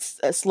a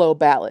slow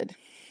ballad.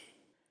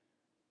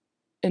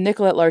 And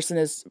Nicolette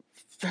Larson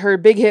her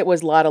big hit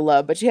was Lotta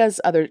Love, but she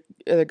has other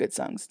good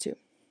songs too.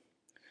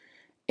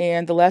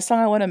 And the last song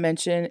I want to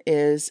mention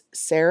is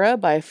Sarah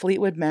by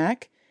Fleetwood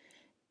Mac.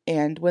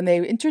 And when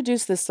they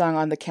introduced this song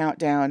on the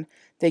countdown,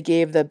 they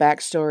gave the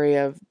backstory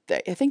of,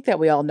 I think that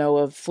we all know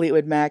of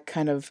Fleetwood Mac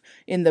kind of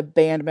in the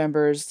band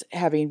members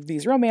having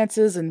these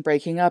romances and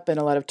breaking up and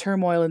a lot of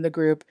turmoil in the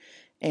group.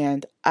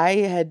 And I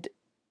had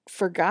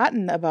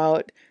forgotten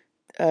about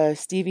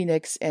Stevie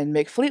Nicks and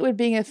Mick Fleetwood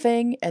being a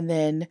thing, and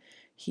then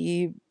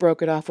he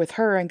broke it off with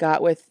her and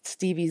got with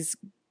Stevie's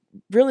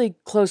really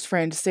close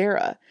friend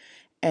Sarah.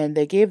 And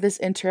they gave this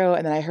intro,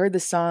 and then I heard the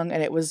song,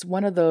 and it was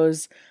one of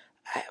those,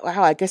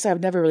 wow, I guess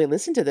I've never really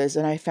listened to this,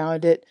 and I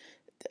found it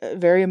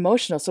very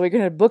emotional. So we're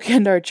going to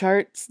bookend our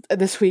charts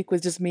this week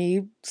with just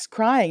me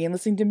crying and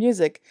listening to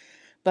music.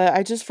 But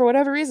I just, for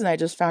whatever reason, I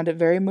just found it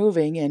very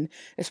moving, and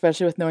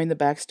especially with knowing the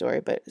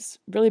backstory. But it's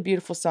a really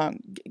beautiful song.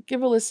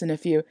 Give a listen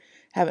if you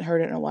haven't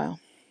heard it in a while.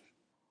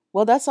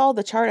 Well, that's all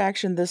the chart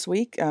action this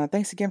week.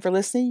 Thanks again for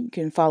listening. You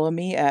can follow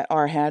me at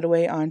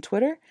rhadaway on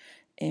Twitter.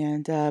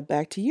 And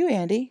back to you,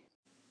 Andy.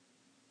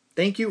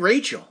 Thank you,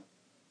 Rachel.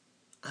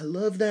 I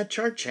love that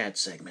chart chat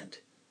segment.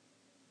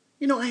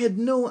 You know, I had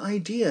no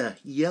idea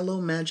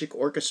Yellow Magic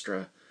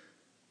Orchestra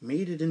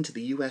made it into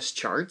the US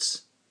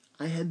charts.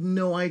 I had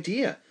no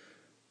idea.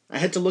 I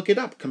had to look it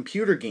up.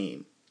 Computer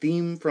game,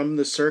 theme from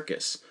the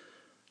circus.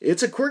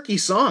 It's a quirky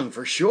song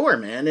for sure,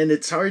 man, and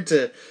it's hard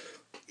to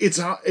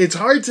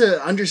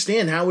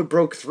understand how it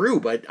broke through,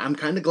 but I'm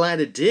kind of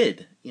glad it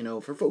did. You know,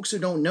 for folks who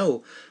don't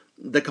know,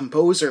 the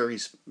composer,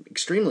 he's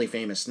extremely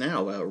famous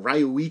now,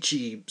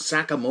 Ryuichi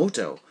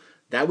Sakamoto.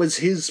 That was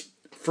his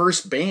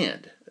first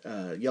band,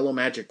 Yellow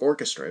Magic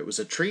Orchestra. It was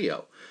a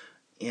trio.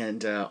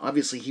 And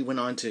obviously he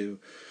went on to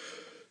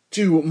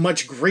do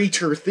much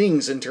greater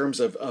things in terms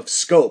of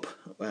scope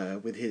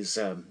with his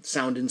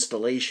sound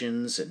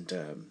installations and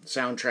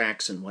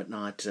soundtracks and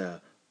whatnot.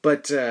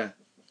 But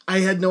I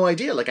had no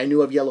idea. Like, I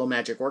knew of Yellow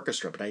Magic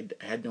Orchestra, but I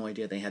had no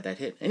idea they had that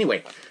hit.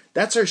 Anyway,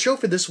 that's our show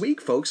for this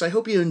week, folks. I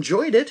hope you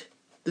enjoyed it.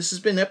 This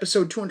has been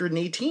episode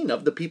 218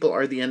 of the People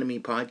Are the Enemy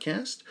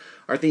podcast.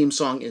 Our theme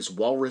song is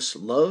Walrus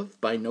Love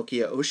by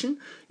Nokia Ocean.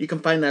 You can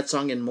find that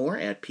song and more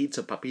at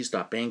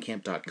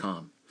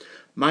pizzapuppies.bandcamp.com.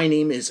 My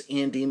name is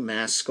Andy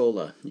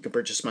Mascola. You can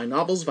purchase my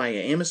novels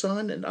via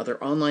Amazon and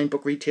other online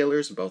book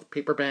retailers in both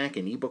paperback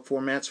and ebook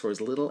formats for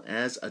as little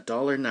as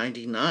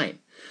 $1.99.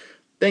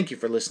 Thank you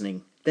for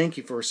listening. Thank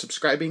you for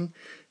subscribing.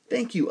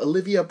 Thank you,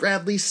 Olivia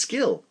Bradley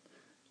Skill.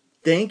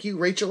 Thank you,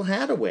 Rachel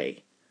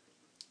Hadaway.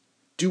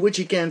 Do what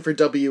you can for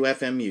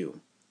WFMU.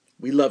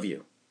 We love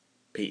you.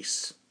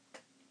 Peace.